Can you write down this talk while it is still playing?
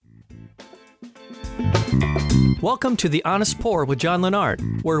Welcome to The Honest Pour with John Lennart,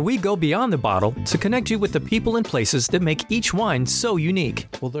 where we go beyond the bottle to connect you with the people and places that make each wine so unique.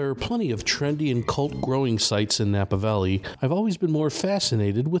 Well, there are plenty of trendy and cult growing sites in Napa Valley. I've always been more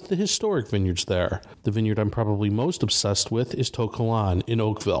fascinated with the historic vineyards there. The vineyard I'm probably most obsessed with is To Kalon in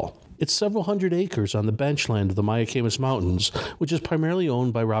Oakville. It's several hundred acres on the benchland of the Mayacamas Mountains, which is primarily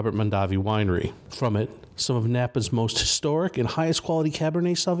owned by Robert Mondavi Winery. From it, some of Napa's most historic and highest quality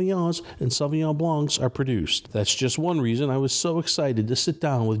Cabernet Sauvignons and Sauvignon Blancs are produced. That's just one reason I was so excited to sit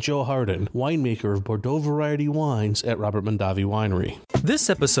down with Joe Hardin, winemaker of Bordeaux variety wines at Robert Mondavi Winery. This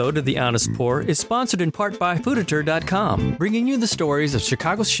episode of The Honest Pour is sponsored in part by Fooditor.com, bringing you the stories of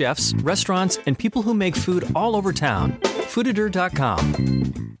Chicago's chefs, restaurants, and people who make food all over town.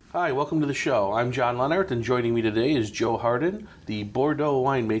 Fooditor.com. Hi, welcome to the show. I'm John Lennart, and joining me today is Joe Hardin, the Bordeaux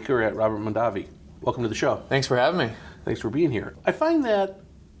winemaker at Robert Mondavi. Welcome to the show. Thanks for having me. Thanks for being here. I find that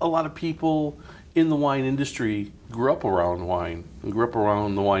a lot of people in the wine industry grew up around wine and grew up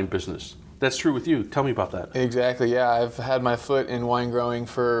around the wine business. That's true with you. Tell me about that. Exactly, yeah. I've had my foot in wine growing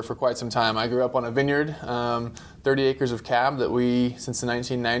for quite some time. I grew up on a vineyard, 30 acres of cab that we, since the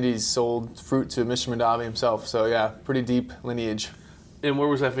 1990s, sold fruit to Mr. Mondavi himself. So yeah, pretty deep lineage. And where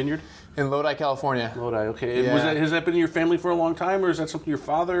was that vineyard? In Lodi, California. Lodi, okay. Yeah. Has that been in your family for a long time, or is that something your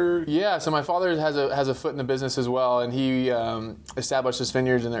father? Yeah, so my father has a foot in the business as well, and he established this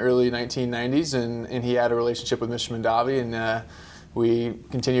vineyard in the early 1990s, and he had a relationship with Mr. Mondavi, and we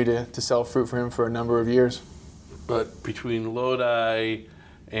continued to sell fruit for him for a number of years. But between Lodi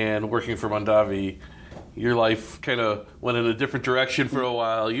and working for Mondavi, your life kind of went in a different direction for a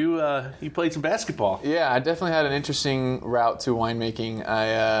while. You played some basketball. Yeah, I definitely had an interesting route to winemaking.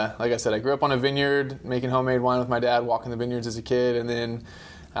 Like I said, I grew up on a vineyard, making homemade wine with my dad, walking the vineyards as a kid, and then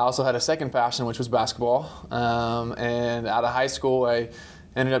I also had a second passion, which was basketball. And out of high school, I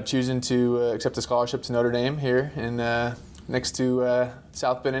ended up choosing to accept a scholarship to Notre Dame here in next to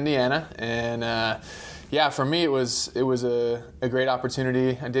South Bend, Indiana, and yeah, for me it was a great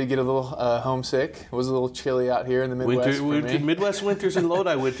opportunity. I did get a little homesick. It was a little chilly out here in the Midwest for me. Midwest winters and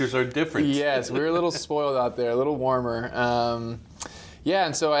Lodi winters are different. Yes, we were a little spoiled out there, a little warmer. Yeah,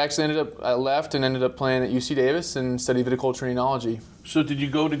 and so I actually I left and ended up playing at UC Davis and studied viticulture and enology. So did you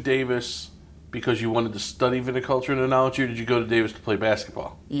go to Davis because you wanted to study viticulture and enology, or did you go to Davis to play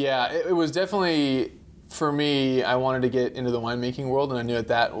basketball? Yeah, it was definitely... For me, I wanted to get into the winemaking world, and I knew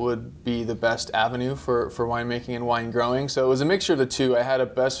that would be the best avenue for winemaking and wine growing. So it was a mixture of the two. I had a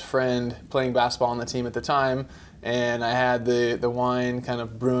best friend playing basketball on the team at the time, and I had the wine kind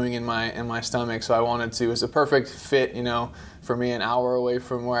of brewing in my stomach. So I wanted to. It was a perfect fit, for me, an hour away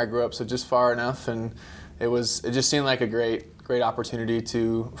from where I grew up, so just far enough. And it just seemed like a great opportunity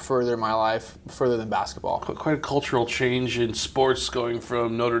to further my life further than basketball. Quite a cultural change in sports going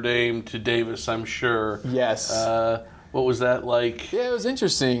from Notre Dame to Davis, I'm sure. Yes. What was that like? Yeah, it was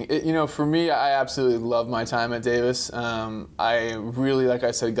interesting. For me, I absolutely loved my time at Davis. I really, like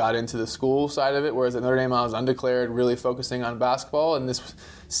I said, got into the school side of it, whereas at Notre Dame I was undeclared, really focusing on basketball, and this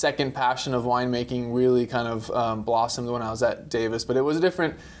second passion of winemaking really kind of blossomed when I was at Davis. But it was a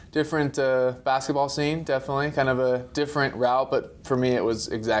different basketball scene, definitely, kind of a different route, but for me it was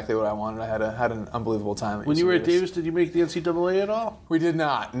exactly what I wanted. I had an unbelievable time at When UC you were at Davis. Davis, did you make the NCAA at all? We did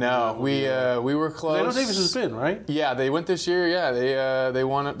not, no. We were close. I know Davis has been, right? Yeah, they went this year, they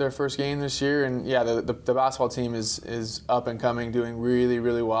won their first game this year, and yeah, the basketball team is up and coming, doing really,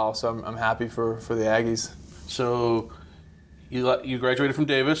 really well, so I'm happy for the Aggies. So you graduated from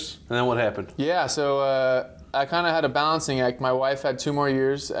Davis, and then what happened? Yeah, so I kind of had a balancing act. My wife had 2 more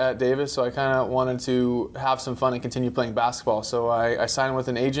years at Davis, so I kind of wanted to have some fun and continue playing basketball. So I signed with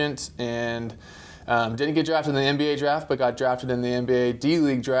an agent and didn't get drafted in the NBA draft, but got drafted in the NBA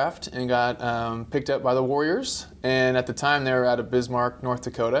D-League draft and got picked up by the Warriors. And at the time, they were out of Bismarck, North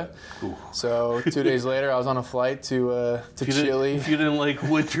Dakota. Ooh. So 2 days later, I was on a flight to Chile. If you didn't like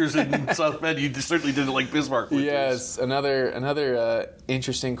winters in South Bend, you certainly didn't like Bismarck winters. Yes, another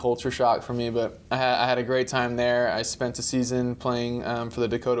interesting culture shock for me, but I had a great time there. I spent a season playing for the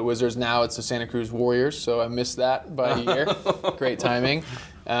Dakota Wizards. Now it's the Santa Cruz Warriors, so I missed that by a year. Great timing.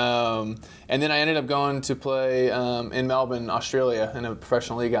 And then I ended up going to play in Melbourne, Australia, in a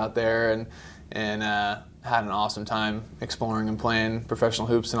professional league out there, and had an awesome time exploring and playing professional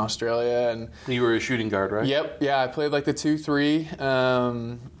hoops in Australia. And you were a shooting guard, right? Yep, yeah, I played like the 2-3.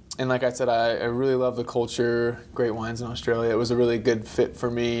 And like I said, I really love the culture, great wines in Australia. It was a really good fit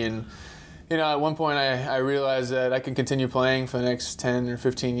for me. And at one point I realized that I could continue playing for the next 10 or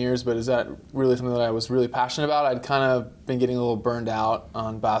 15 years, but is that really something that I was really passionate about? I'd kind of been getting a little burned out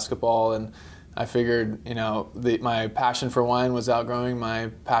on basketball and I figured, my passion for wine was outgrowing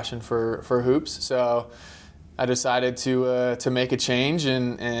my passion for hoops. So I decided to make a change.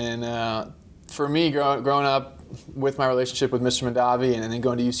 And for me, growing up with my relationship with Mr. Mondavi and then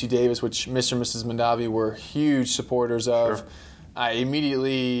going to UC Davis, which Mr. and Mrs. Mondavi were huge supporters of, sure. I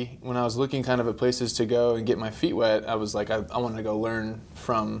immediately, when I was looking kind of at places to go and get my feet wet, I was like, I wanted to go learn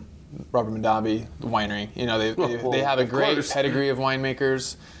from Robert Mondavi, the winery. They have a great pedigree of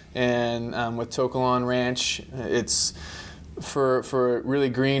winemakers. And with To Kalon Ranch, it's for a really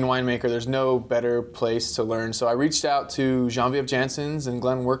green winemaker, there's no better place to learn. So I reached out to Genevieve Janssens and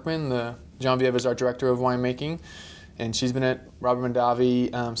Glenn Workman. Genevieve is our director of winemaking, and she's been at Robert Mondavi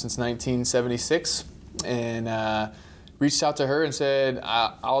since 1976. And reached out to her and said,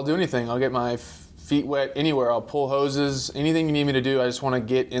 I'll do anything. I'll get my feet wet anywhere. I'll pull hoses, anything you need me to do. I just want to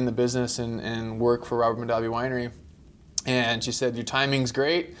get in the business and work for Robert Mondavi Winery. And she said, your timing's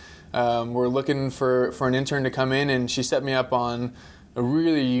great. We're looking for an intern to come in. And she set me up on a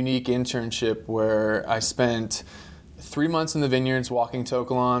really unique internship where I spent 3 months in the vineyards walking To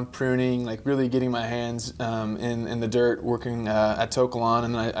Kalon, pruning, like really getting my hands in the dirt, working at To Kalon.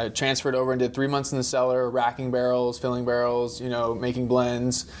 And then I transferred over and did 3 months in the cellar, racking barrels, filling barrels, making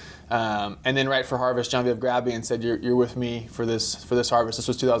blends. And then right for harvest, Genevieve grabbed me and said, you're with me for this harvest. This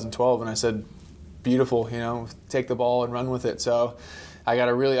was 2012. And I said, beautiful, take the ball and run with it. So I got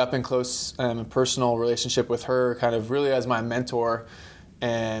a really up and close personal relationship with her, kind of really as my mentor.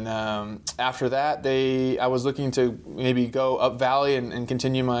 And after that, I was looking to maybe go up valley and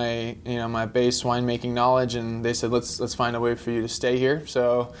continue my my base winemaking knowledge. And they said, let's find a way for you to stay here.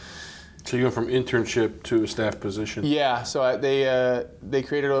 So you went from internship to a staff position. Yeah. So they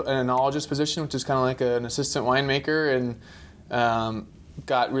created an enologist position, which is kind of like an assistant winemaker, and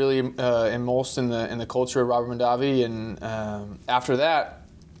got really immersed in the culture of Robert Mondavi. And after that,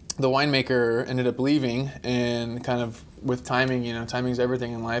 the winemaker ended up leaving, and kind of with timing, timing's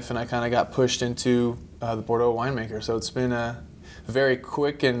everything in life, and I kind of got pushed into the Bordeaux winemaker. So it's been a very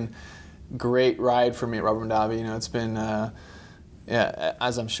quick and great ride for me at Robert Mondavi. It's been,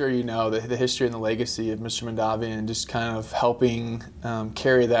 as I'm sure you know, the history and the legacy of Mr. Mondavi, and just kind of helping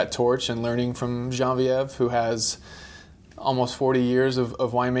carry that torch and learning from Genevieve, who has almost 40 years of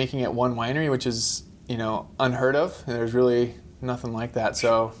winemaking at one winery, which is, unheard of. And there's really nothing like that.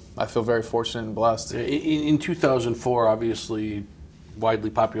 So I feel very fortunate and blessed. In 2004, obviously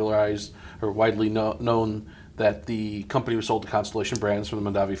widely popularized or widely known that the company was sold to Constellation Brands from the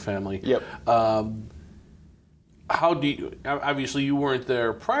Mondavi family. Yep. How do you, obviously you weren't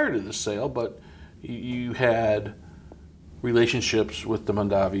there prior to the sale, but you had relationships with the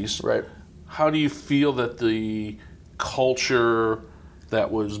Mondavis. Right. How do you feel that the culture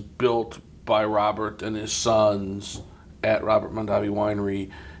that was built by Robert and his sons at Robert Mondavi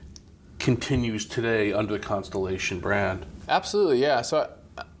Winery continues today under the Constellation brand? Absolutely, yeah. So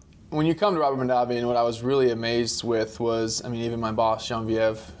when you come to Robert Mondavi, and what I was really amazed with was, even my boss,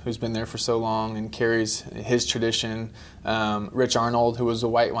 Genevieve, who's been there for so long and carries his tradition, Rich Arnold, who was a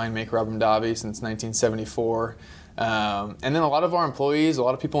white winemaker at Robert Mondavi since 1974, and then a lot of our employees, a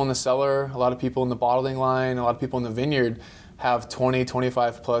lot of people in the cellar, a lot of people in the bottling line, a lot of people in the vineyard have 20,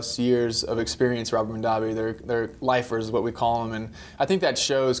 25 plus years of experience at Robert Mondavi. They're lifers is what we call them. And I think that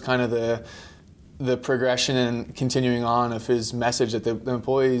shows kind of the progression and continuing on of his message, that the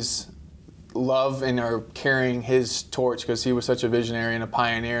employees love and are carrying his torch because he was such a visionary and a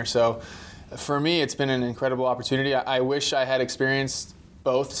pioneer. So for me, it's been an incredible opportunity. I wish I had experienced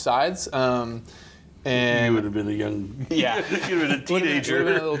both sides. And you would have been a young, yeah, you would have been a teenager. Would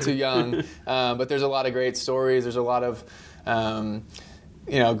have been a little too young. But there's a lot of great stories. There's a lot of,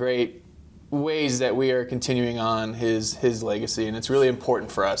 great ways that we are continuing on his legacy, and it's really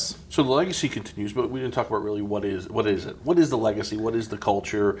important for us. So the legacy continues, but we didn't talk about really what is it? What is the legacy? What is the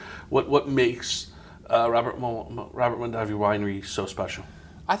culture? What makes Robert Mondavi Winery so special?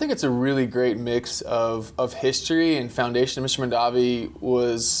 I think it's a really great mix of history and foundation. Mr. Mondavi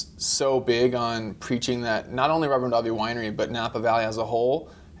was so big on preaching that not only Robert Mondavi Winery, but Napa Valley as a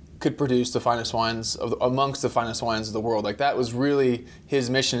whole could produce the finest wines amongst the finest wines of the world. Like, that was really his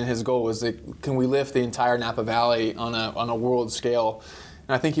mission and his goal, was that can we lift the entire Napa Valley on a world scale?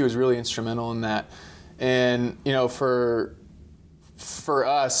 And I think he was really instrumental in that. And for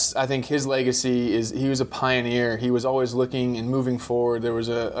us, I think his legacy is he was a pioneer. He was always looking and moving forward. There was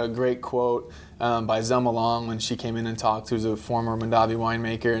a great quote by Zelma Long when she came in and talked, who's a former Mondavi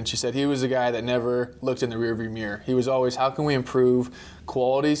winemaker, and she said he was a guy that never looked in the rearview mirror. He was always, how can we improve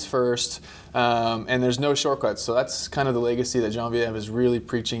qualities first, and there's no shortcuts. So that's kind of the legacy that Genevieve is really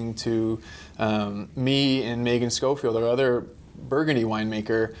preaching to me and Megan Schofield, our other Burgundy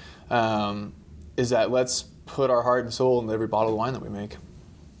winemaker. is that let's put our heart and soul into every bottle of wine that we make.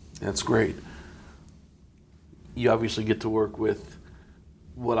 That's great. You obviously get to work with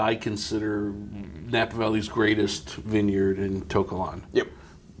what I consider Napa Valley's greatest vineyard in To Kalon. Yep.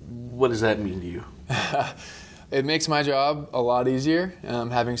 What does that mean to you? It makes my job a lot easier,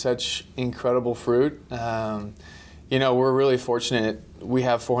 having such incredible fruit. We're really fortunate. We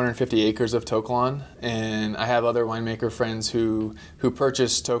have 450 acres of To Kalon, and I have other winemaker friends who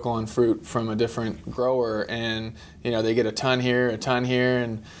purchase To Kalon fruit from a different grower, and they get a ton here,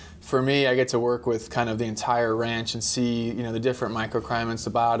 and for me, I get to work with kind of the entire ranch and see the different microclimates,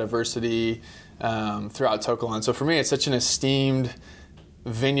 the biodiversity throughout To Kalon. So for me, it's such an esteemed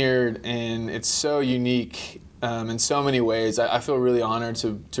vineyard, and it's so unique in so many ways. I feel really honored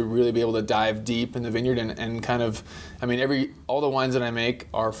to really be able to dive deep in the vineyard and kind of, all the wines that I make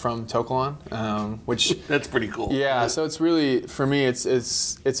are from To Kalon, which that's pretty cool. Yeah, so it's really, for me,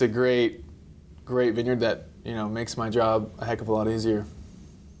 it's a great vineyard that makes my job a heck of a lot easier.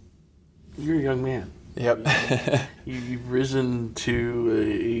 You're a young man. Yep. You've risen to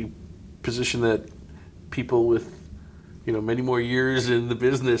a position that people with many more years in the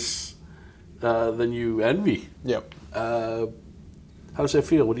business than you envy. Yep. How does that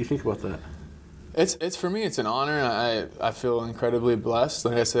feel? What do you think about that? It's for me, it's an honor, and I feel incredibly blessed.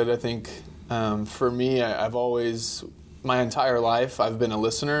 Like I said, I think for me, I've always, my entire life, I've been a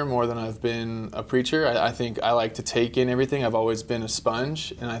listener more than I've been a preacher. I think I like to take in everything. I've always been a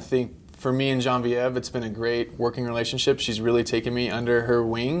sponge, and I think for me and Genevieve, it's been a great working relationship. She's really taken me under her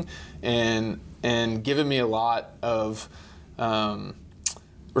wing and given me a lot of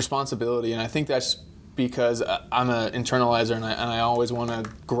responsibility, and I think that's because I'm an internalizer, and I always want to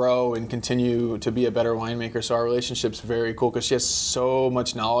grow and continue to be a better winemaker. So our relationship's very cool because she has so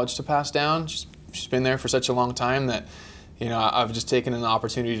much knowledge to pass down. She's been there for such a long time that I've just taken an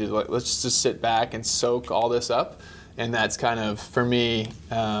opportunity to let's just sit back and soak all this up, and that's kind of, for me,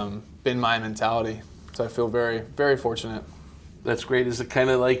 been my mentality. So I feel very, very fortunate. That's great. Is it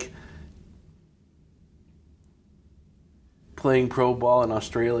kind of like playing pro ball in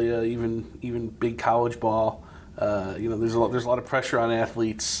Australia, even big college ball? There's a lot of pressure on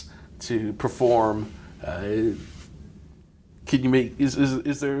athletes to perform. Can you make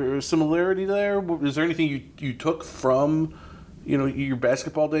is there a similarity there? Is there anything you took from your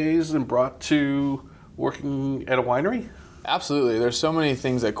basketball days and brought to working at a winery? Absolutely. There's so many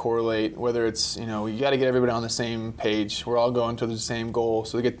things that correlate, whether it's, you got to get everybody on the same page. We're all going to the same goal.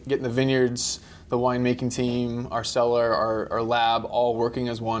 So getting the vineyards, the winemaking team, our cellar, our lab, all working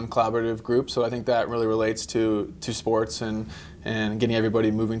as one collaborative group. So I think that really relates to sports and getting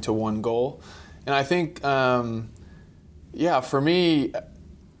everybody moving to one goal. And I think, for me,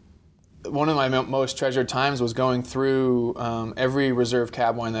 one of my most treasured times was going through every reserve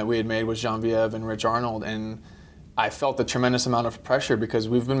cab wine that we had made with Genevieve and Rich Arnold, and I felt a tremendous amount of pressure because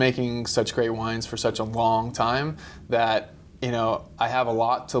we've been making such great wines for such a long time that I have a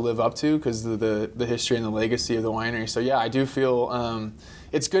lot to live up to because of the history and the legacy of the winery. So yeah, I do feel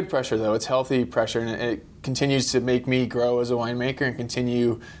it's good pressure though. It's healthy pressure, and it continues to make me grow as a winemaker and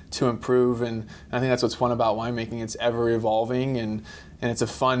continue to improve. And I think that's what's fun about winemaking. It's ever evolving, and it's a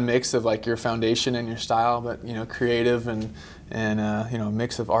fun mix of like your foundation and your style, but creative and a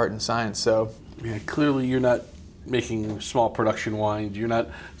mix of art and science. So yeah, clearly you're not making small production wines. You're not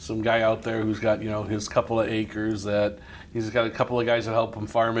some guy out there who's got his couple of acres that he's got a couple of guys that help him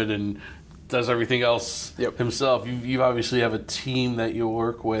farm it and does everything else himself. You obviously have a team that you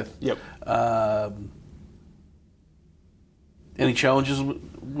work with. Yep. Any challenges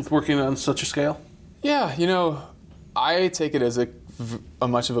with working on such a scale? Yeah, I take it as a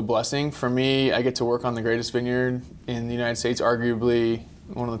much of a blessing. For me, I get to work on the greatest vineyard in the United States, arguably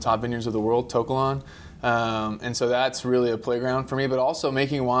one of the top vineyards of the world, To Kalon. And so that's really a playground for me, but also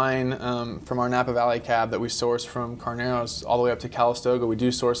making wine from our Napa Valley cab that we source from Carneros all the way up to Calistoga. We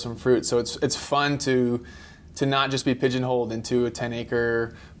do source some fruit, so it's fun to not just be pigeonholed into a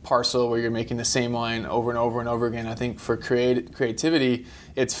 10-acre parcel where you're making the same wine over and over and over again. I think for creativity,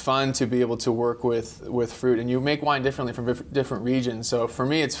 it's fun to be able to work with fruit, and you make wine differently from different regions. So for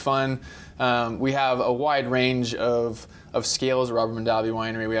me, it's fun. We have a wide range of scales at Robert Mondavi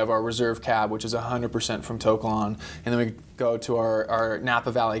Winery. We have our Reserve Cab, which is 100% from To Kalon, and then we go to our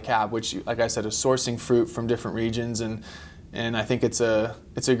Napa Valley Cab, which, like I said, is sourcing fruit from different regions, and I think it's a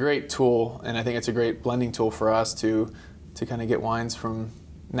great tool, and I think it's a great blending tool for us to kind of get wines from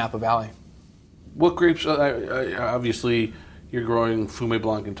Napa Valley. What grapes? Obviously, you're growing Fumé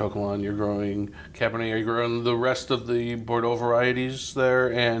Blanc in To Kalon. You're growing Cabernet. Are you growing the rest of the Bordeaux varieties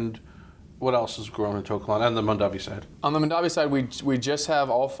there? And What else is grown in To Kalon on the Mondavi side? On the Mondavi side, we just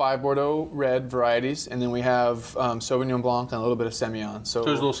have all 5 Bordeaux red varieties, and then we have Sauvignon Blanc and a little bit of Semillon. So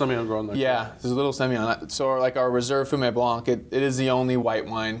there's a little Semillon growing there. Yeah, there's a little Semillon. So like our Reserve Fumé Blanc, it is the only white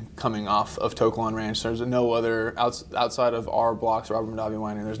wine coming off of To Kalon Ranch. There's no other, outside of our blocks, Robert Mondavi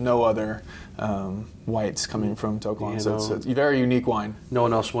Winery, there's no other whites coming from To Kalon. So it's a very unique wine. No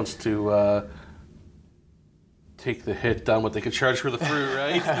one else wants to take the hit on what they could charge for the fruit,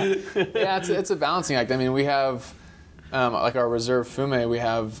 right? Yeah, it's a balancing act. I mean, we have, like our Reserve Fumé, we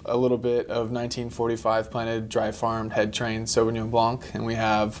have a little bit of 1945 planted, dry farmed, head trained Sauvignon Blanc, and we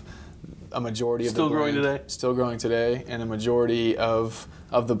have a majority of still the blend, still growing today, and a majority of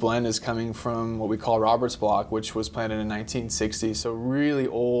the blend is coming from what we call Roberts Block, which was planted in 1960. So really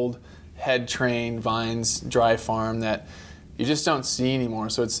old, head trained vines, dry farm that you just don't see anymore.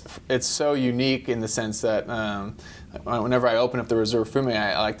 So it's so unique in the sense that whenever I open up the Reserve Fumé,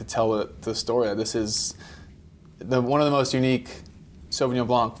 I like to tell the story that this is one of the most unique Sauvignon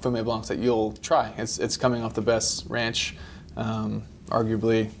Blanc, Fumé Blancs that you'll try. It's coming off the best ranch,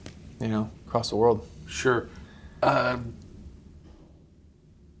 arguably, across the world. Sure.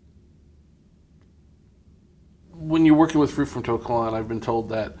 When you're working with fruit from To Kalon, I've been told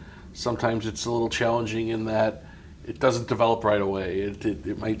that sometimes it's a little challenging in that it doesn't develop right away.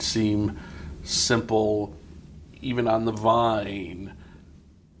 It might seem simple, even on the vine.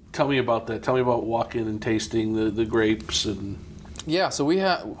 Tell me about that. Tell me about walking and tasting the grapes and. Yeah, so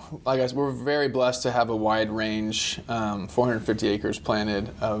we're very blessed to have a wide range, 450 acres planted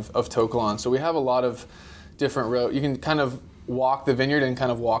of To Kalon. So we have a lot of different roads. You can kind of walk the vineyard and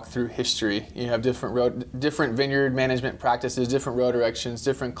kind of walk through history. You have different vineyard management practices, different row directions,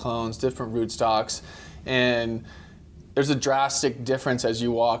 different clones, different rootstocks, and there's a drastic difference as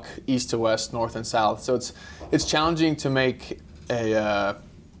you walk east to west, north and south. So it's challenging to make a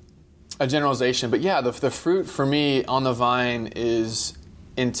generalization, but yeah, the fruit for me on the vine is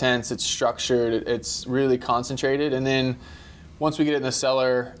intense. It's structured. It's really concentrated, and then once we get it in the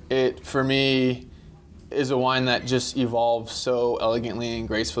cellar, it for me is a wine that just evolves so elegantly and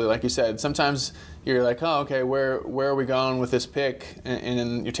gracefully. Like you said, sometimes you're like, oh, okay, where are we going with this pick? And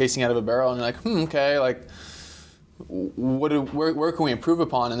then you're tasting out of a barrel, and you're like, okay, like. Where can we improve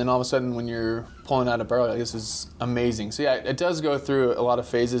upon? And then all of a sudden, when you're pulling out a barrel, like, this is amazing. So yeah, it does go through a lot of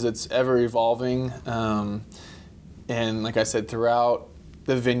phases. It's ever evolving, and like I said, throughout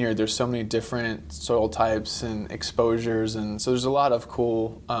the vineyard, there's so many different soil types and exposures, and so there's a lot of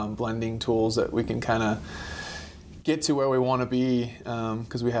cool blending tools that we can kind of get to where we want to be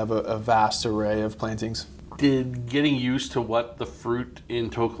because we have a vast array of plantings. Did getting used to what the fruit in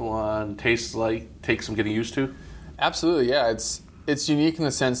To Kalon tastes like take some getting used to? Absolutely, yeah. It's unique in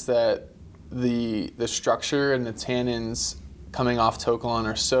the sense that the structure and the tannins coming off To Kalon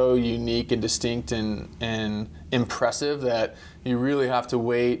are so unique and distinct and impressive that you really have to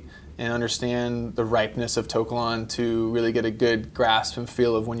wait and understand the ripeness of To Kalon to really get a good grasp and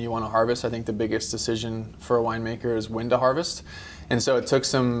feel of when you want to harvest. I think the biggest decision for a winemaker is when to harvest. And so it took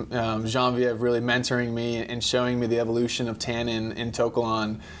some Geneviève really mentoring me and showing me the evolution of tannin in To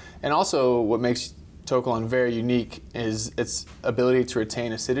Kalon. And also what makes To Kalon very unique is its ability to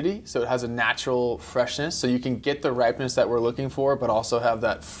retain acidity. So it has a natural freshness. So you can get the ripeness that we're looking for, but also have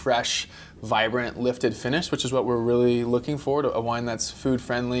that fresh, vibrant, lifted finish, which is what we're really looking for, to a wine that's food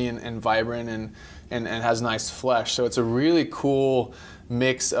friendly and vibrant and has nice flesh. So it's a really cool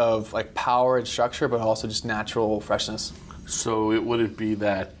mix of like power and structure, but also just natural freshness. So it wouldn't be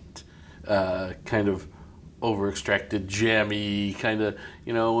that kind of over-extracted, jammy kind of,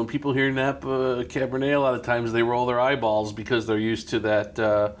 when people hear Napa Cabernet, a lot of times they roll their eyeballs because they're used to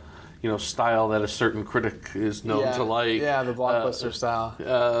that, style that a certain critic is known to like. Yeah, the blockbuster style.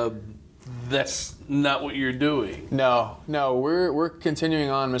 That's not what you're doing. No, we're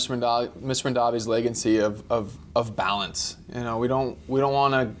continuing on Mr. Mondavi's legacy of balance. We don't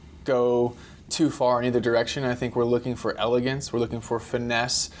want to go too far in either direction. I think we're looking for elegance. We're looking for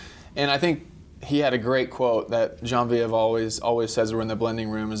finesse, and I think he had a great quote that Geneviève always says we're in the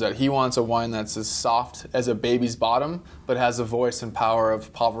blending room, is that he wants a wine that's as soft as a baby's bottom, but has the voice and power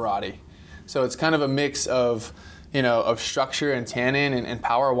of Pavarotti. So it's kind of a mix of structure and tannin and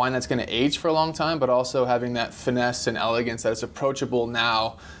power, a wine that's going to age for a long time, but also having that finesse and elegance that is approachable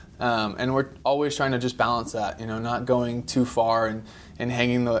now. And we're always trying to just balance that, not going too far and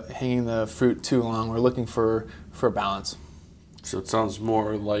hanging the fruit too long. We're looking for balance. So it sounds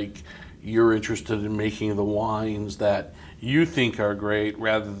more like you're interested in making the wines that you think are great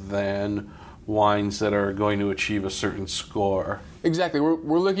rather than wines that are going to achieve a certain score. Exactly.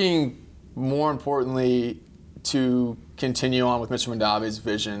 We're looking, more importantly, to continue on with Mr. Mondavi's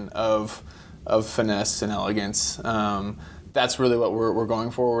vision of finesse and elegance. That's really what we're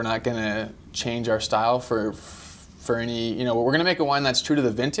going for. We're not going to change our style for any, we're going to make a wine that's true to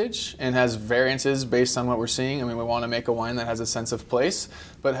the vintage and has variances based on what we're seeing. I mean, we want to make a wine that has a sense of place,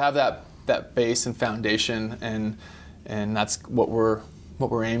 but have that base and foundation, and that's what we're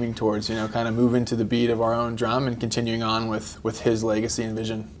aiming towards, kind of moving to the beat of our own drum and continuing on with his legacy and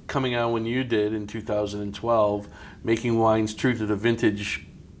vision. Coming out when you did in 2012, making wines true to the vintage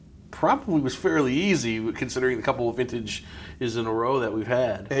probably was fairly easy considering the couple of vintages in a row that we've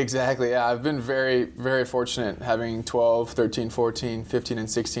had. Exactly, yeah. I've been very, very fortunate having 12, 13, 14, 15, and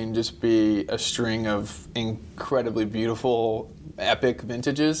 16 just be a string of incredibly beautiful, epic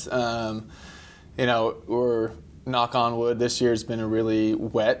vintages. We're knock on wood, this year's been a really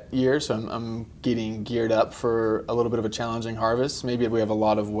wet year, so I'm getting geared up for a little bit of a challenging harvest. Maybe we have a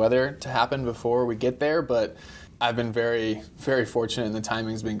lot of weather to happen before we get there, but I've been very, very fortunate, and the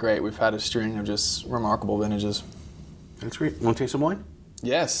timing's been great. We've had a string of just remarkable vintages. That's great. Want to taste some wine?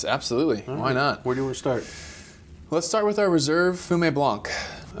 Yes, absolutely. All Why right. not? Where do you want to start? Let's start with our Reserve Fumé Blanc.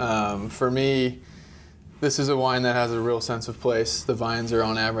 For me, this is a wine that has a real sense of place. The vines are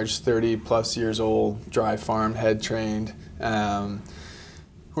on average 30 plus years old, dry farmed, head trained.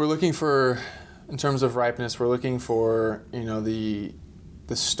 We're looking for, in terms of ripeness, we're looking for, the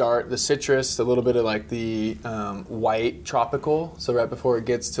citrus, a little bit of like the white tropical. So right before it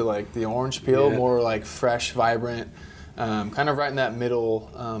gets to like the orange peel, more like fresh, vibrant, kind of right in that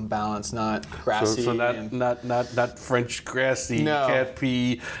middle balance, not grassy. So not French grassy, No. cat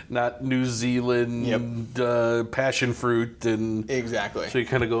pea, not New Zealand passion fruit, and Exactly. so you're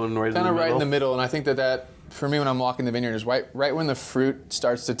kind of going right in the middle. Kind of right in the middle, and I think that for me when I'm walking the vineyard is right when the fruit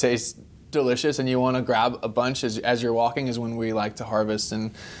starts to taste delicious and you want to grab a bunch as you're walking is when we like to harvest.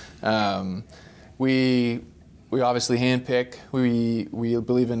 And we obviously hand pick. We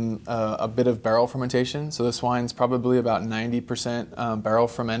believe in a bit of barrel fermentation, so this wine's probably about 90% barrel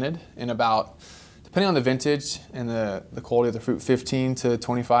fermented, and about, depending on the vintage and the quality of the fruit, 15 to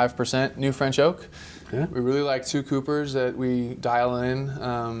 25% new French oak. Yeah. We really like two coopers that we dial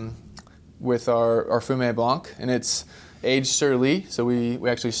in with our Fumé Blanc, and it's aged sur lie, so we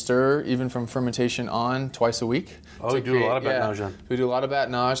actually stir even from fermentation on twice a week. Oh, you do a lot of batonnage on. We do a lot of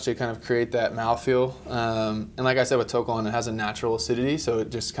batonnage to kind of create that mouthfeel. And like I said with To Kalon, it has a natural acidity, so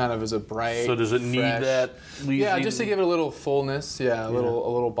it just kind of is a bright, So does it need fresh, that? Yeah, just to give it a little fullness, a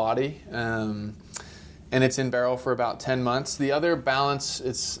little body. And it's in barrel for about 10 months. The other balance,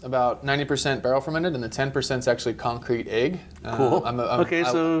 it's about 90% barrel fermented, and the 10% is actually concrete egg. Cool.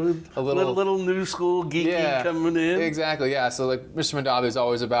 So a little new school geeky coming in. Exactly, yeah. So like Mr. Mondavi is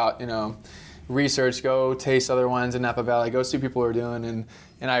always about, research, go taste other wines in Napa Valley, go see what people are doing,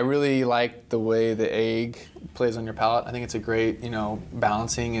 and I really like the way the egg plays on your palate. I think it's a great,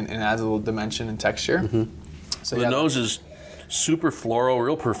 balancing and adds a little dimension and texture. Mm-hmm. So the nose is super floral,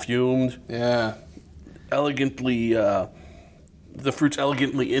 real perfumed. Yeah. Elegantly, the fruit's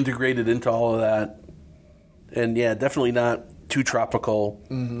elegantly integrated into all of that, and definitely not too tropical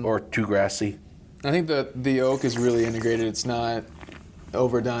or too grassy. I think the oak is really integrated. It's not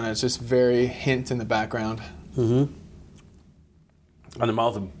overdone. It's just very hint in the background. Mm-hmm. On the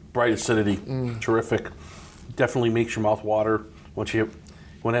mouth, bright acidity, terrific. Definitely makes your mouth water once you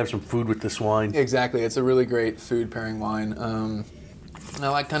want to have some food with this wine. Exactly, it's a really great food pairing wine. And I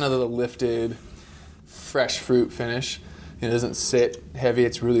like kind of the lifted, fresh fruit finish. It doesn't sit heavy.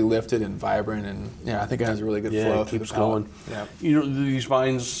 It's really lifted and vibrant, and I think it has a really good flow. It keeps through the palate. going. Yeah. These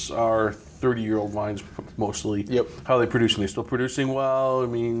vines are 30-year-old vines mostly. Yep. How are they producing? Are they still producing well? I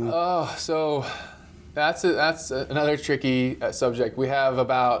mean, so that's another tricky subject. We have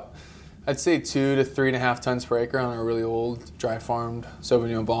about, I'd say 2 to 3.5 tons per acre on a really old dry farmed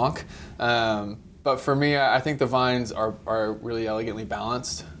Sauvignon Blanc. But for me, I think the vines are really elegantly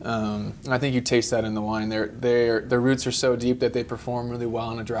balanced. And I think you taste that in the wine. Their roots are so deep that they perform really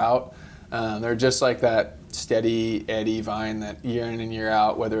well in a drought. They're just like that steady Eddie vine that year in and year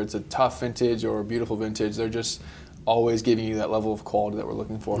out, whether it's a tough vintage or a beautiful vintage, they're just always giving you that level of quality that we're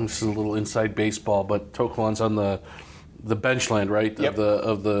looking for. This is a little inside baseball, but To Kalon's on the benchland, right? Yep.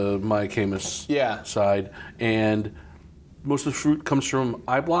 Of the Mayacamas side, and most of the fruit comes from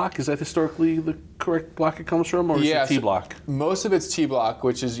I block. Is that historically the correct block it comes from, or is it T block? Most of it's T block,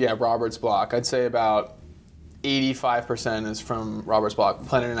 which is Robert's block. I'd say about 85% is from Robert's block,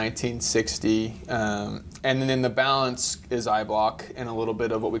 planted in 1960, and then the balance is I block and a little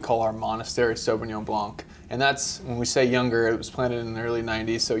bit of what we call our monastery Sauvignon Blanc. And that's, when we say younger, it was planted in the early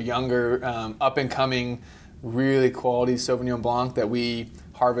 90s, so younger, up and coming, really quality Sauvignon Blanc that we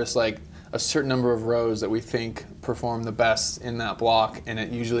harvest like a certain number of rows that we think perform the best in that block, and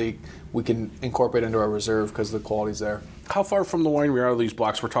it usually we can incorporate into our reserve because the quality's there. How far from the winery are these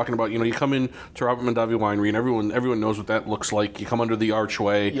blocks? We're talking about, you come in to Robert Mondavi Winery, and everyone knows what that looks like. You come under the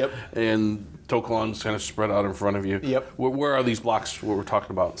archway, Yep. and To Kalon's kind of spread out in front of you. Yep. Where are these blocks what we're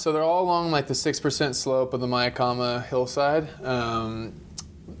talking about? So they're all along like the 6% slope of the Mayakama hillside.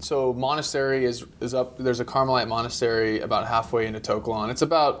 So monastery is up. There's a Carmelite monastery about halfway into To Kalon. It's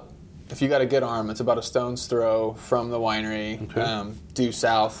about, if you got a good arm, it's about a stone's throw from the winery, due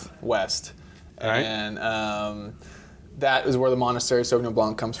southwest. All right. And that is where the monastery Sauvignon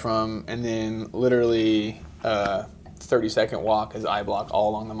Blanc comes from. And then literally 30-second walk is I Block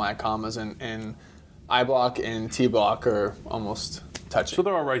all along the Mayakamas. And I Block and T Block are almost touching. So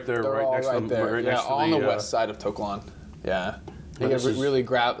they're all right there, They're right all next right to there. right Yeah, next to all on the west side of To Kalon. Yeah. They get really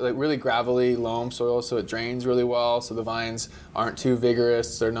gravelly loam soil, so it drains really well. So the vines aren't too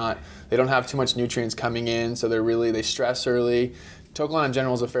vigorous. They don't have too much nutrients coming in. So they stress early. To Kalon in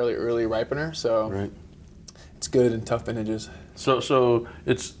general is a fairly early ripener, so it's good in tough vintages. So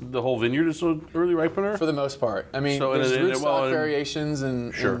it's the whole vineyard is an early ripener? For the most part. I mean, So, there's and rootstock variations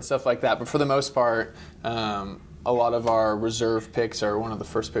and Sure. stuff like that, but for the most part, a lot of our reserve picks are one of the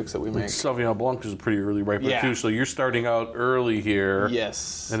first picks that we make. Sauvignon Blanc is a pretty early ripener Yeah. too, so you're starting out early here.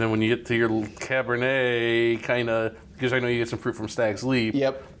 Yes. And then when you get to your Cabernet, kind of, because I know you get some fruit from Stag's Leap.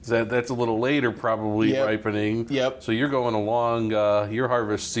 Yep. That's a little later probably Yep. ripening. Yep. So you're going along, your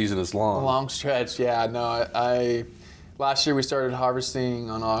harvest season is long. A long stretch, yeah. No, last year we started harvesting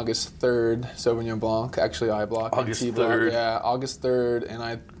on August 3rd, Sauvignon Blanc, actually I Block. and August T Block. 3rd. Yeah, August 3rd, and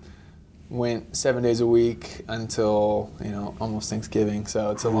I went 7 days a week until, almost Thanksgiving. So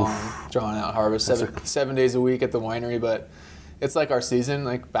it's a long, drawn out harvest. Seven days a week at the winery, but it's like our season,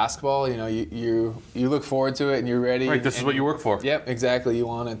 like basketball. You look forward to it and you're ready. Right, this is what you work for. Yep, exactly. You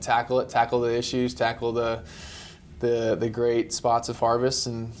want to tackle it, tackle the issues, tackle the great spots of harvest.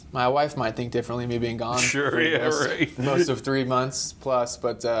 And my wife might think differently, me being gone. Sure, for yeah, right. Most of 3 months plus,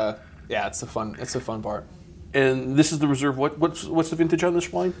 but yeah, it's the fun part. And this is the reserve. What's the vintage on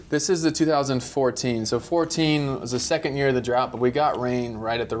this wine? This is the 2014. So 14 was the second year of the drought, but we got rain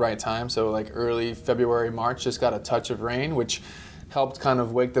right at the right time. So like early February, March, just got a touch of rain, which helped kind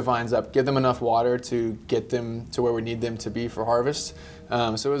of wake the vines up, give them enough water to get them to where we need them to be for harvest.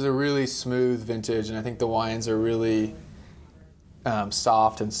 So it was a really smooth vintage, and I think the wines are really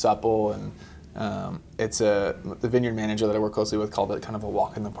soft and supple. And the vineyard manager that I work closely with called it kind of a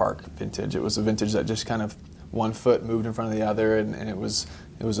walk in the park vintage. It was a vintage that just kind of one foot moved in front of the other, and it was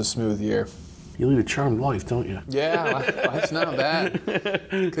a smooth year. You lead a charmed life, don't you? Yeah, life's not bad.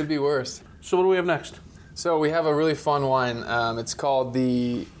 Could be worse. So what do we have next? So we have a really fun wine. It's called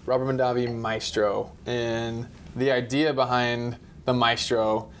the Robert Mondavi Maestro, and the idea behind the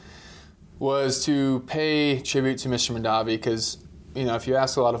Maestro was to pay tribute to Mr. Mondavi because, if you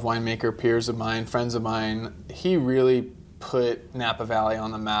ask a lot of winemaker peers of mine, friends of mine, he really put Napa Valley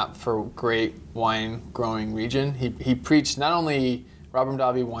on the map for great wine growing region. He preached not only Robert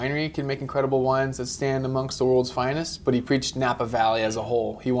Mondavi Winery can make incredible wines that stand amongst the world's finest, but he preached Napa Valley as a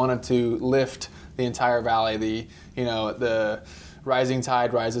whole. He wanted to lift the entire valley, the rising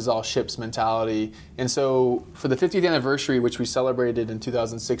tide rises all ships mentality. And so for the 50th anniversary, which we celebrated in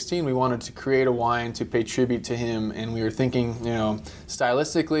 2016, we wanted to create a wine to pay tribute to him. And we were thinking,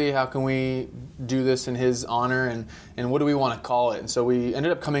 stylistically, how can we do this in his honor, and what do we want to call it? And so we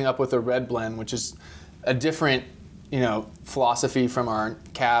ended up coming up with a red blend, which is a different, philosophy from our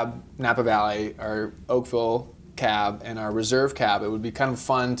Cab Napa Valley, our Oakville Cab, and our Reserve Cab. It would be kind of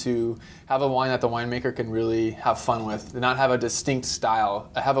fun to have a wine that the winemaker can really have fun with, not have a distinct style.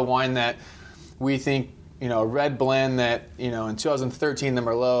 Have a wine that we think, a red blend that, in 2013 the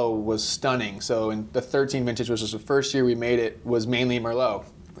Merlot was stunning. So in the 13 vintage, which was the first year we made it, was mainly Merlot.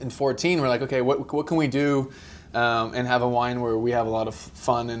 In 14, we're like, okay, what can we do and have a wine where we have a lot of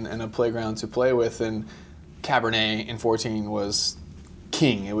fun and a playground to play with? And Cabernet in 14 was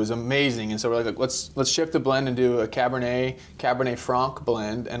king. It was amazing. And so we're like, let's shift the blend and do a Cabernet Franc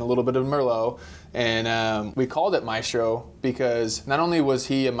blend and a little bit of Merlot. And we called it Maestro because not only was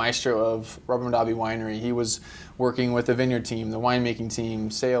he a maestro of Robert Mondavi Winery, he was working with the vineyard team, the winemaking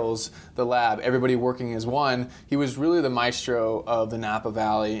team, sales, the lab, everybody working as one. He was really the maestro of the Napa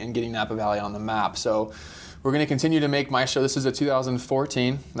Valley and getting Napa Valley on the map. So we're going to continue to make Maestro. This is a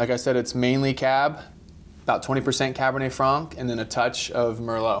 2014. Like I said, it's mainly Cab, about 20% Cabernet Franc, and then a touch of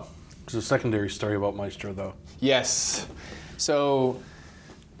Merlot. There's a secondary story about Maestro, though. Yes. So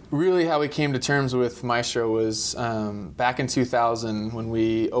really how we came to terms with Maestro was back in 2000 when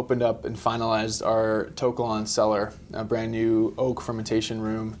we opened up and finalized our To Kalon cellar, a brand new oak fermentation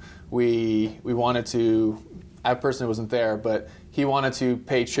room. We wanted to, I personally wasn't there, but he wanted to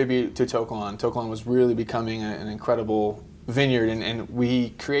pay tribute to To Kalon. To Kalon was really becoming an incredible vineyard, and we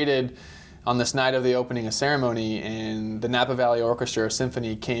created on this night of the opening a ceremony, and the Napa Valley Orchestra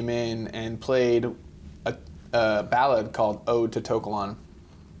Symphony came in and played a ballad called Ode to To Kalon.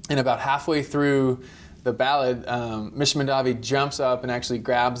 And about halfway through the ballad, Mr. Mondavi jumps up and actually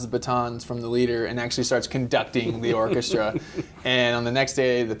grabs the batons from the leader and actually starts conducting the orchestra. And on the next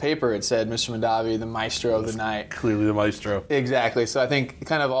day, the paper, it said Mr. Mondavi, the maestro of the night. Clearly the maestro. Exactly. So I think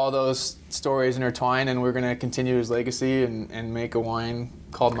kind of all those stories intertwine, and we're going to continue his legacy and make a wine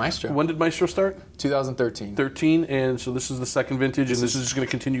called Maestro. When did Maestro start? 2013. 13, and so this is the second vintage, and this is just going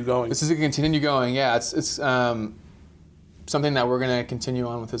to continue going. This is going to continue going, yeah. It's something that we're going to continue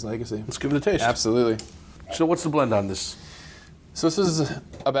on with his legacy. Let's give it a taste. Absolutely. So what's the blend on this? So this is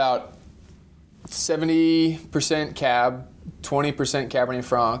about 70% Cab, 20% Cabernet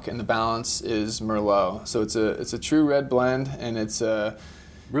Franc, and the balance is Merlot. So it's a true red blend, and it's a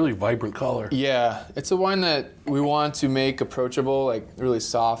really vibrant color. Yeah, it's a wine that we want to make approachable, like really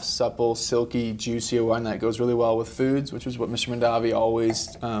soft, supple, silky, juicy, a wine that goes really well with foods, which is what Mr. Mondavi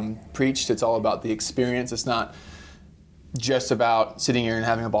always preached. It's all about the experience. It's not just about sitting here and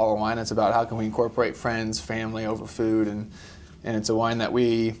having a bottle of wine. It's about how can we incorporate friends, family over food, and it's a wine that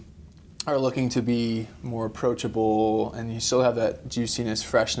we are looking to be more approachable, and you still have that juiciness,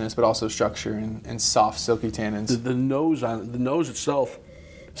 freshness, but also structure and soft, silky tannins. The nose itself,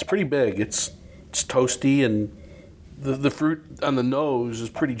 it's pretty big. It's toasty, and the fruit on the nose is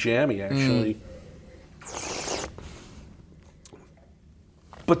pretty jammy, actually.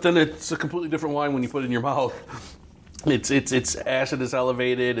 But then it's a completely different wine when you put it in your mouth. Its acid is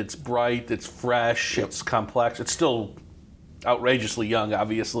elevated. It's bright. It's fresh. Yep. It's complex. It's still outrageously young,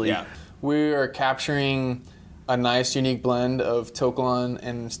 obviously. Yeah, we are capturing a nice, unique blend of To Kalon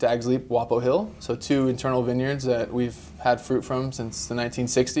and Stag's Leap Wapo Hill. So two internal vineyards that we've had fruit from since the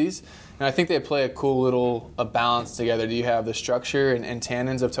 1960s. And I think they play a cool little balance together. You have the structure and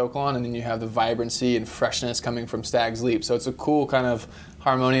tannins of To Kalon, and then you have the vibrancy and freshness coming from Stag's Leap. So it's a cool kind of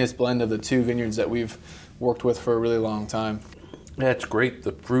harmonious blend of the two vineyards that we've worked with for a really long time. Yeah, it's great.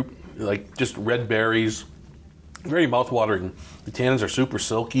 The fruit, like just red berries, very mouth-watering. The tannins are super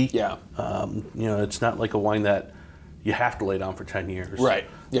silky. Yeah. It's not like a wine that you have to lay down for 10 years. Right.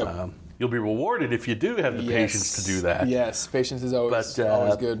 Yep. You'll be rewarded if you do have the patience to do that. Yes, patience is always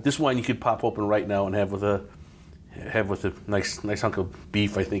good. This wine you could pop open right now and have with a nice hunk of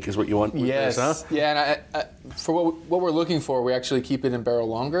beef, I think, is what you want with yes. this, huh? Yeah, and for what we're looking for, we actually keep it in barrel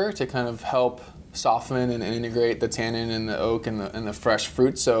longer to kind of help soften and integrate the tannin and the oak and the fresh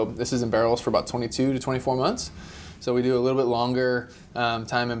fruit. So this is in barrels for about 22 to 24 months. So we do a little bit longer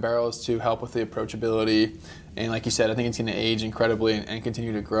time in barrels to help with the approachability. And like you said, I think it's going to age incredibly and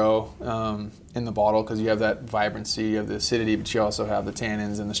continue to grow in the bottle because you have that vibrancy, you have the acidity, but you also have the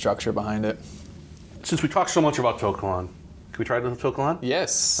tannins and the structure behind it. Since we talked so much about To Kalon, can we try the To Kalon?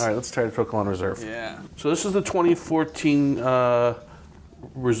 Yes. All right, let's try the To Kalon Reserve. Yeah. So this is the 2014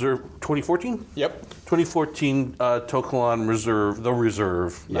 Reserve. 2014? Yep. 2014 To Kalon Reserve, the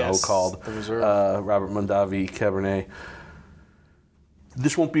Reserve, now called the Reserve. Robert Mondavi Cabernet.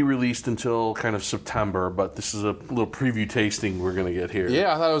 This won't be released until kind of September, but this is a little preview tasting we're going to get here.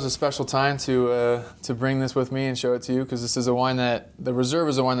 Yeah, I thought it was a special time to bring this with me and show it to you because this is a wine the Reserve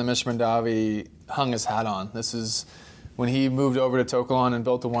is a wine that Mr. Mondavi hung his hat on. This is when he moved over to To Kalon and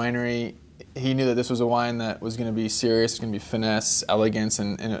built the winery. He knew that this was a wine that was going to be serious, going to be finesse, elegance,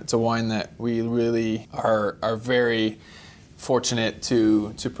 and it's a wine that we really are very fortunate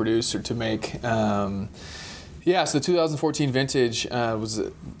to produce or to make. So the 2014 vintage was,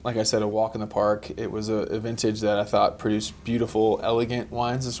 like I said, a walk in the park. It was a vintage that I thought produced beautiful, elegant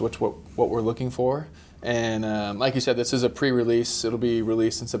wines. This is what we're looking for. And like you said, this is a pre-release. It'll be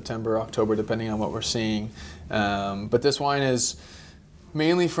released in September, October, depending on what we're seeing. But this wine is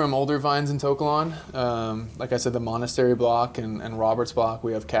mainly from older vines in To Kalon. Like I said, the Monastery block and Roberts block.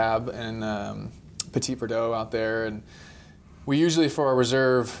 We have Cab and Petit Verdot out there. And we usually, for our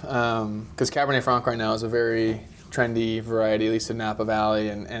Reserve, because Cabernet Franc right now is a very trendy variety, at least in Napa Valley,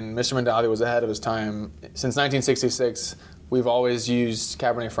 and Mr. Mondavi was ahead of his time. Since 1966, we've always used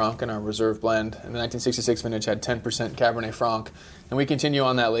Cabernet Franc in our Reserve blend, and the 1966 vintage had 10% Cabernet Franc, and we continue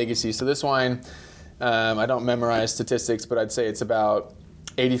on that legacy. So this wine, I don't memorize statistics, but I'd say it's about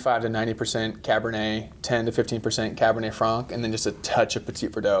 85 to 90% Cabernet, 10 to 15% Cabernet Franc, and then just a touch of Petit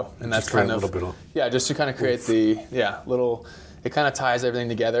Verdot, and that's kind of just to kind of create the little it kind of ties everything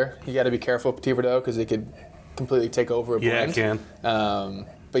together. You got to be careful with Petit Verdot because it could completely take over a blend. Yeah, it can.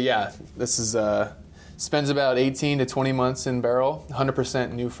 But yeah, this is spends about 18 to 20 months in barrel,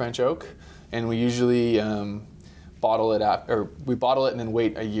 100% new French oak, and we usually bottle it and then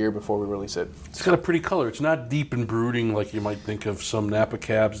wait a year before we release it. It's got a pretty color. It's not deep and brooding like you might think of some Napa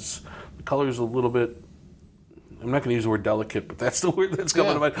cabs. The color is a little bit, I'm not going to use the word delicate, but that's the word that's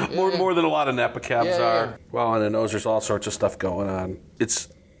coming to mind. More than a lot of Napa cabs are. Yeah. Well, on the nose, there's all sorts of stuff going on. It's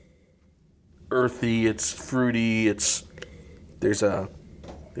earthy, it's fruity,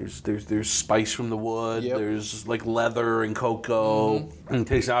 there's spice from the wood. Yep. There's like leather and cocoa. And it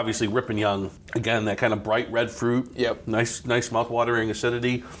tastes obviously Ripon Young. Again, that kind of bright red fruit. Yep. Nice mouth-watering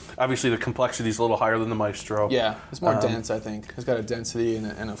acidity. Obviously, the complexity is a little higher than the Maestro. Yeah, it's more dense, I think. It's got a density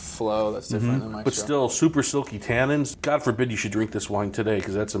and a flow that's different than Maestro. But still, super silky tannins. God forbid you should drink this wine today,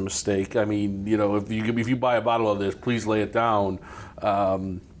 because that's a mistake. I mean, if you buy a bottle of this, please lay it down.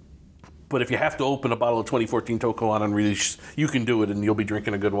 But if you have to open a bottle of 2014 To Kalon and release, you can do it, and you'll be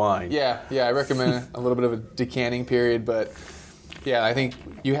drinking a good wine. Yeah, I recommend a little bit of a decanting period, but yeah, I think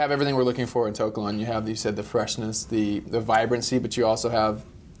you have everything we're looking for in To Kalon. You have, you said, the freshness, the vibrancy, but you also have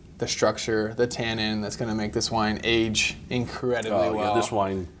the structure, the tannin that's going to make this wine age incredibly well. Yeah, this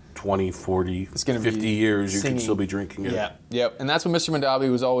wine, 20, 40, it's gonna 50 years, you can still be drinking it. Yeah, yep. And that's what Mr.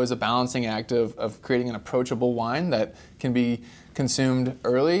 Mondavi was always a balancing act of creating an approachable wine that can be consumed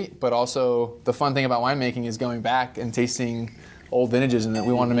early, but also the fun thing about winemaking is going back and tasting old vintages, and that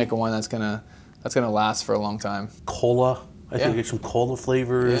we wanted to make a wine that's gonna last for a long time. Cola, I think it's some cola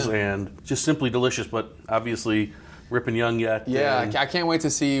flavors, Yeah. and just simply delicious, but obviously Ripon Young yet. Yeah, I can't wait to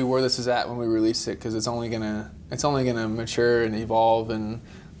see where this is at when we release it, because it's only gonna mature and evolve, and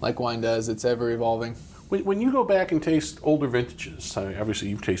like wine does, it's ever evolving. When you go back and taste older vintages, I mean, obviously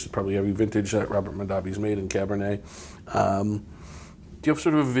you've tasted probably every vintage that Robert Mondavi's made in Cabernet. Do you have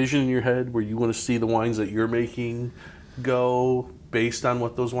sort of a vision in your head where you want to see the wines that you're making go based on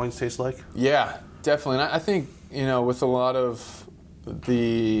what those wines taste like? Yeah, definitely. And I think, with a lot of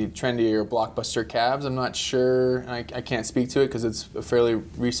the trendier blockbuster cabs, I'm not sure, I can't speak to it because it's a fairly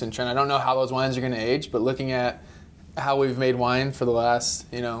recent trend. I don't know how those wines are going to age, but looking at how we've made wine for the last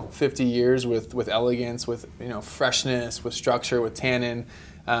 50 years with elegance, with freshness, with structure, with tannin,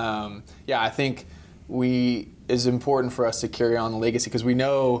 I think it's important for us to carry on the legacy, because we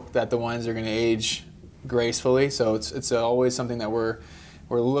know that the wines are going to age gracefully. So it's always something that we're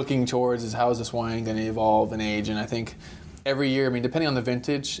looking towards, is how is this wine going to evolve and age. And I think every year, depending on the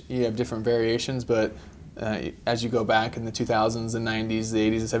vintage, you have different variations, but as you go back in the 2000s, the 90s,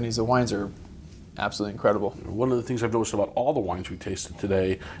 the 80s, the 70s, the wines are absolutely incredible. One of the things I've noticed about all the wines we tasted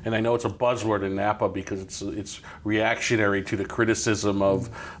today, and I know it's a buzzword in Napa because it's reactionary to the criticism of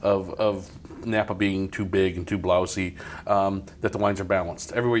Napa being too big and too blousy, that the wines are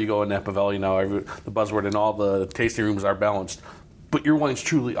balanced. Everywhere you go in Napa Valley now, the buzzword in all the tasting rooms are balanced. But your wines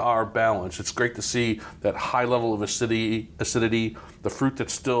truly are balanced. It's great to see that high level of acidity, the fruit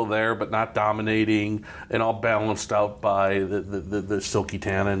that's still there but not dominating, and all balanced out by the silky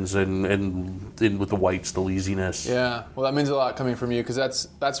tannins and with the whites, the leasiness. Yeah, well, that means a lot coming from you, because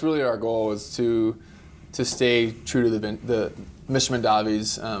that's really our goal, is to stay true to the Mr.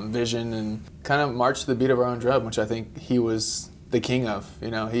 Mondavi's vision and kind of march to the beat of our own drum, which I think he was the king of.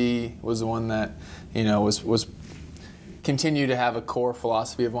 He was the one that was continue to have a core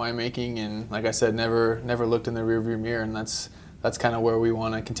philosophy of winemaking, and like I said, never looked in the rearview mirror, and that's kind of where we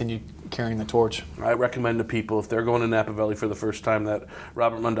want to continue carrying the torch. I recommend to people, if they're going to Napa Valley for the first time, that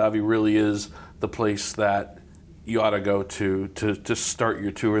Robert Mondavi really is the place that you ought to go to start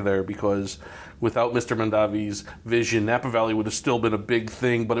your tour there, because without Mr. Mondavi's vision, Napa Valley would have still been a big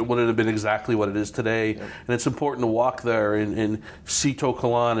thing, but it wouldn't have been exactly what it is today. Yep. And it's important to walk there and see To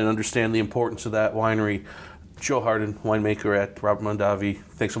Kalon and understand the importance of that winery. Joe Harden, winemaker at Robert Mondavi.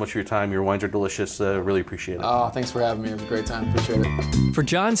 Thanks so much for your time. Your wines are delicious. Really appreciate it. Oh, thanks for having me. It was a great time. Appreciate it. For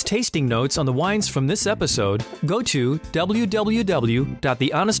John's tasting notes on the wines from this episode, go to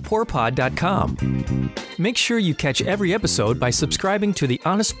www.thehonestpourpod.com. Make sure you catch every episode by subscribing to The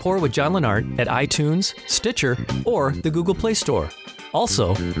Honest Pour with John Lenart at iTunes, Stitcher, or the Google Play Store.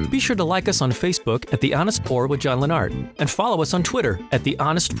 Also, be sure to like us on Facebook at The Honest Pour with John Lenart and follow us on Twitter at The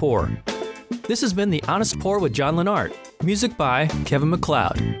Honest Pour. This has been The Honest Pour with John Lenart. Music by Kevin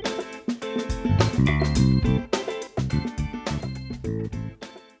MacLeod.